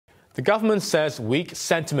The government says weak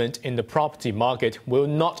sentiment in the property market will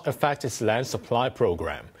not affect its land supply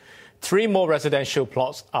program. 3 more residential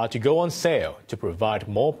plots are to go on sale to provide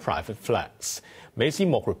more private flats. Maisie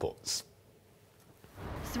Mok reports.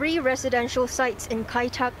 3 residential sites in Kai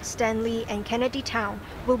Tak, Stanley and Kennedy Town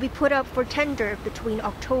will be put up for tender between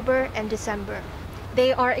October and December.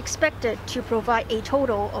 They are expected to provide a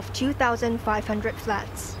total of 2,500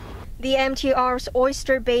 flats. The MTR's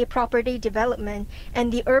Oyster Bay property development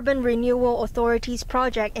and the Urban Renewal Authority's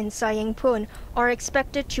project in Saying Pun are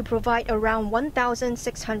expected to provide around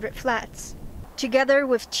 1,600 flats. Together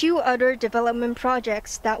with 2 other development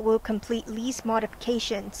projects that will complete lease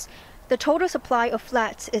modifications, the total supply of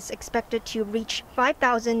flats is expected to reach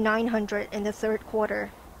 5,900 in the third quarter.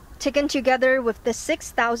 Taken together with the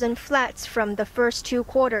 6,000 flats from the first 2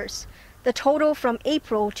 quarters, the total from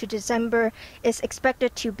April to December is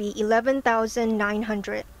expected to be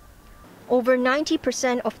 11,900, over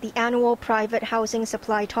 90% of the annual private housing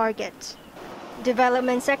supply target.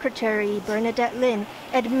 Development Secretary Bernadette Lin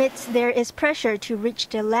admits there is pressure to reach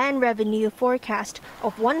the land revenue forecast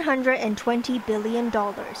of $120 billion.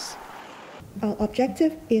 Our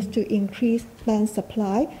objective is to increase land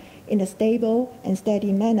supply in a stable and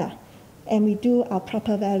steady manner, and we do our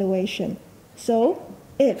proper valuation. So,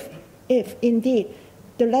 if indeed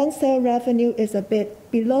the land sale revenue is a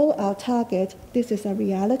bit below our target, this is a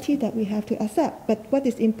reality that we have to accept. But what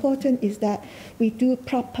is important is that we do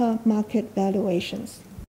proper market valuations.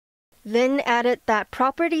 Lin added that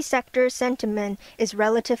property sector sentiment is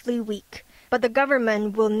relatively weak, but the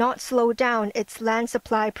government will not slow down its land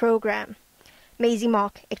supply program. Maisie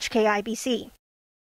Mok, HKIBC.